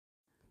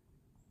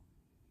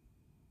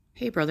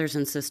Hey, brothers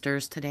and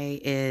sisters.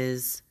 Today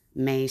is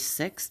May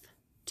 6th,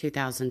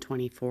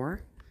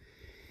 2024.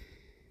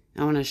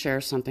 I want to share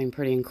something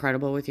pretty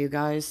incredible with you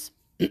guys.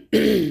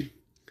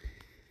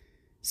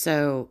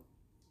 So,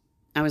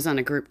 I was on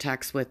a group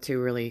text with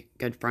two really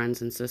good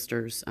friends and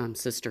sisters,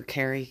 Sister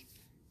Carrie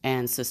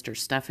and Sister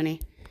Stephanie.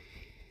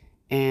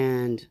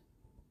 And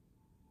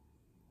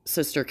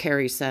Sister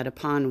Carrie said,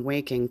 upon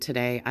waking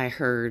today, I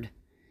heard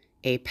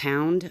a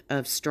pound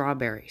of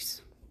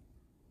strawberries.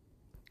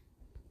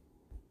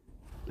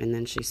 And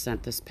then she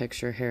sent this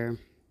picture here.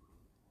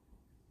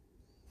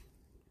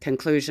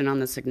 Conclusion on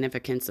the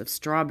significance of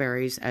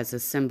strawberries as a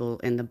symbol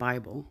in the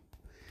Bible.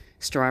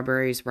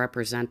 Strawberries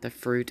represent the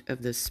fruit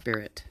of the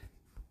Spirit.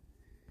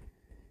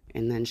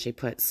 And then she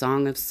put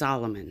Song of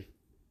Solomon.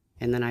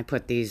 And then I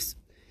put these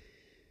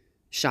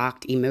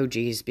shocked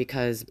emojis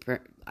because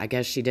I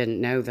guess she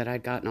didn't know that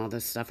I'd gotten all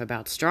this stuff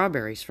about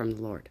strawberries from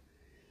the Lord.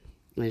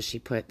 And she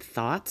put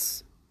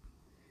thoughts.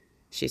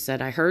 She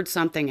said, I heard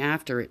something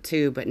after it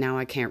too, but now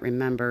I can't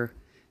remember.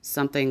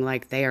 Something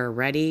like they are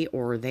ready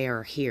or they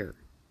are here.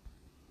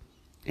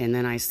 And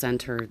then I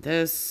sent her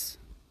this,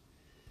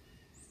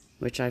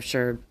 which I've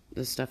shared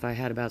the stuff I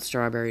had about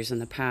strawberries in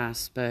the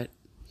past, but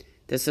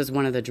this is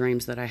one of the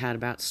dreams that I had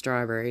about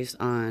strawberries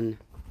on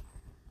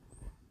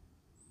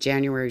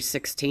January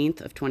 16th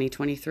of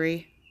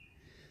 2023.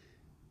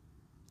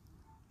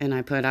 And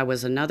I put, I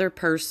was another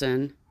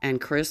person,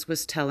 and Chris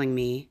was telling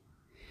me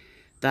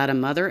that a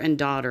mother and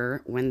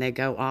daughter, when they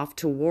go off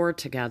to war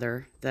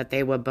together, that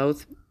they will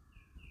both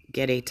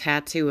get a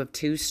tattoo of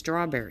two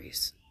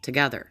strawberries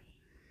together.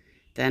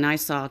 Then I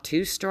saw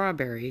two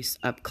strawberries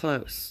up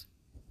close.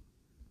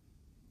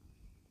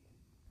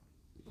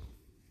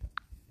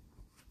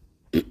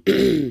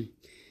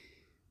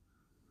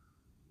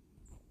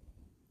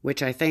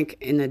 Which I think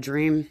in the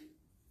dream,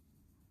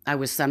 I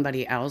was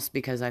somebody else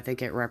because I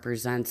think it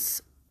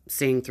represents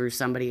seeing through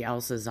somebody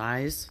else's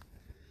eyes.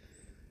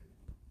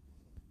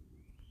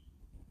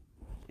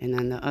 And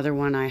then the other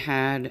one I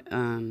had,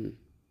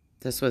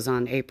 this was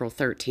on April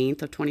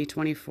 13th of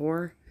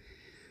 2024.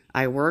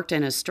 I worked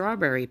in a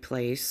strawberry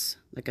place,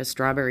 like a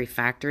strawberry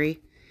factory,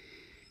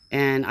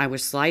 and I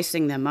was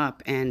slicing them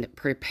up and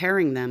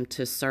preparing them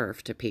to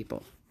serve to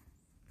people.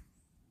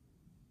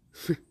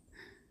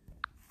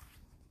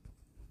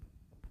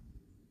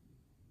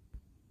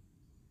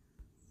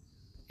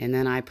 And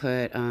then I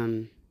put,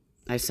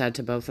 I said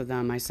to both of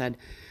them, I said,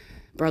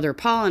 Brother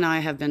Paul and I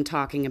have been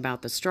talking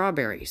about the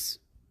strawberries.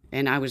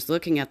 And I was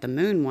looking at the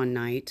moon one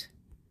night,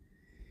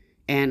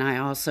 and I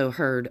also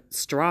heard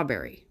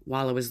strawberry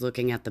while I was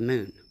looking at the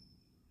moon.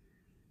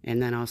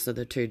 And then also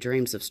the two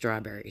dreams of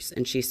strawberries.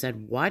 And she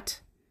said,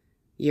 what?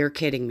 You're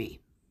kidding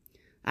me.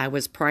 I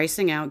was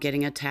pricing out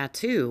getting a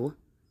tattoo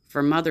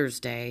for Mother's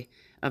Day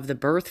of the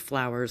birth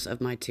flowers of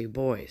my two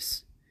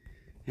boys.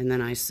 And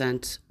then I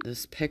sent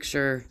this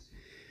picture,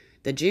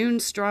 the June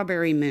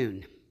strawberry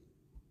moon.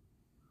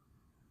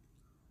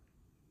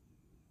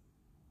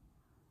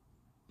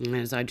 And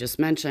as I just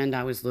mentioned,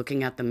 I was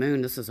looking at the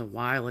moon. This is a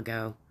while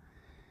ago.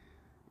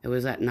 It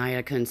was at night.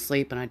 I couldn't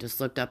sleep, and I just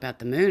looked up at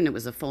the moon. It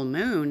was a full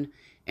moon,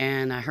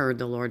 and I heard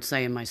the Lord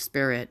say in my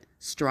spirit,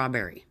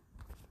 strawberry.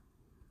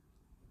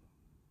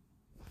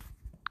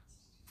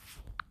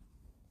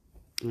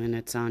 And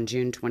it's on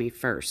June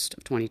 21st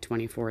of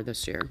 2024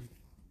 this year.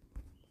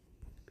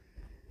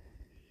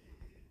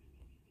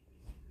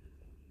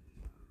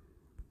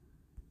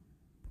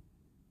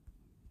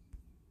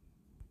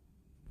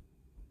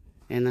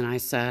 And then I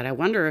said, I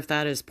wonder if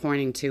that is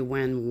pointing to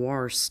when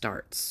war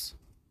starts.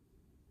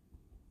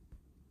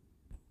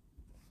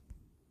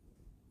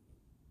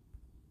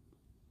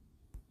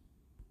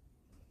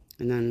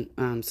 And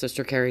then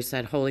Sister Carrie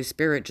said, Holy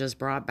Spirit just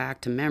brought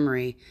back to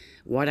memory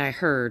what I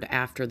heard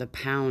after the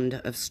pound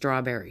of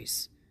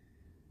strawberries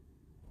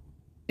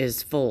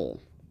is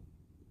full.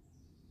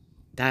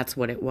 That's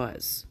what it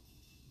was.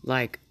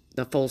 Like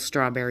the full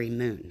strawberry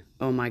moon.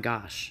 Oh my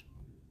gosh.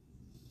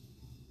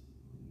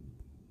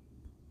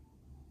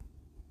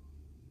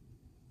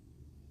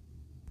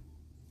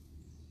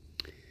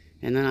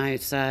 And then I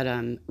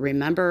said,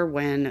 remember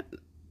when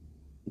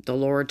the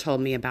Lord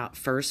told me about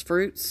first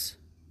fruits?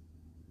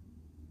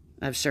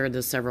 I've shared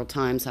this several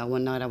times, how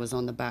one night I was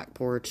on the back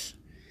porch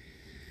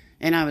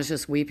and I was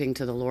just weeping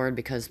to the Lord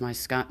because my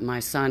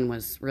son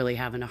was really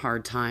having a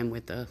hard time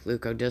with the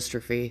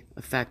leukodystrophy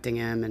affecting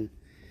him. And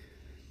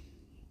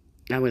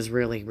I was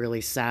really, really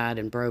sad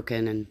and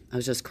broken. And I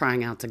was just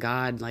crying out to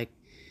God,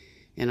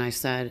 and I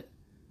said,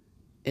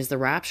 is the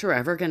rapture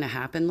ever going to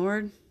happen,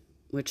 Lord?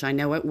 Which I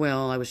know it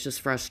will. I was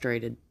just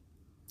frustrated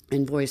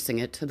and voicing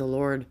it to the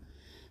Lord.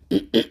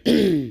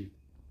 And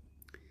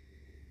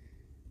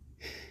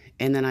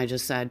then I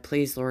just said,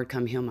 please, Lord,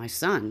 come heal my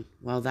son.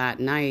 Well, that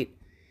night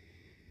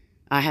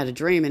I had a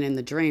dream, and in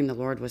the dream the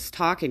Lord was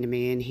talking to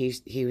me, and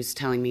he was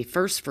telling me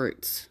first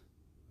fruits.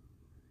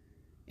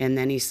 And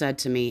then he said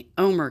to me,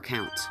 Omer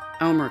count,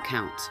 Omer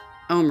count,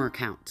 Omer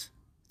count,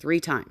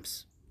 3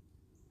 times.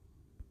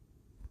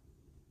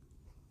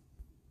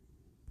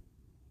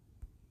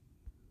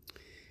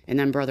 And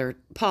then Brother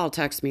Paul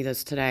texted me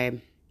this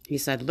today. He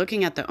said,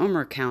 looking at the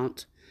Omer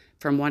count,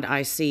 from what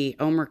I see,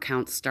 Omer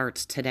count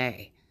starts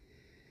today.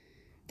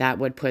 That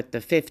would put the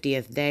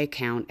 50th day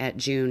count at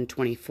June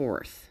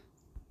 24th.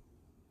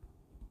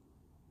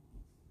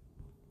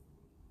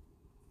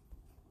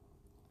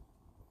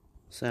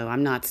 So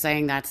I'm not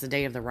saying that's the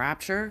day of the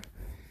rapture.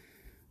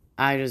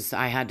 I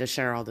had to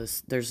share all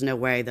this. There's no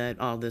way that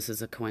all this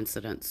is a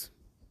coincidence.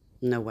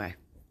 No way.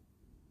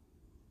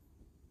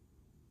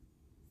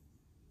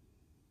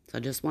 So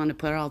I just wanted to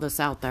put all this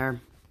out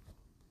there.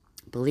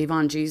 Believe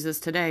on Jesus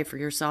today for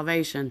your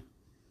salvation.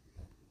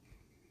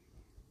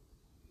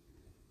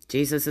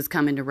 Jesus is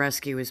coming to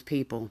rescue his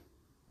people,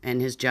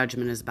 and his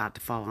judgment is about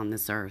to fall on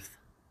this earth.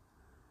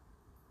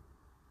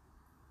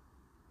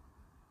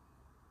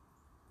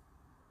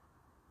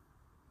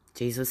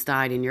 Jesus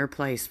died in your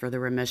place for the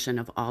remission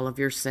of all of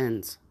your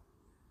sins.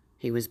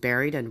 He was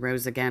buried and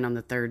rose again on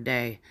the third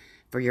day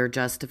for your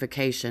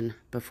justification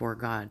before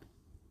God.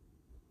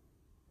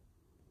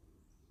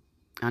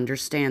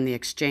 Understand the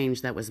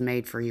exchange that was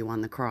made for you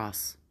on the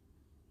cross.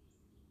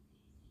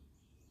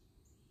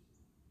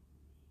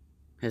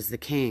 As the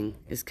King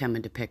is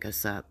coming to pick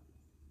us up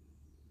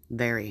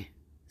very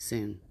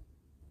soon.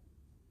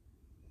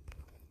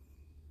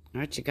 All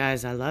right, you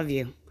guys, I love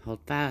you.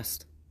 Hold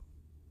fast.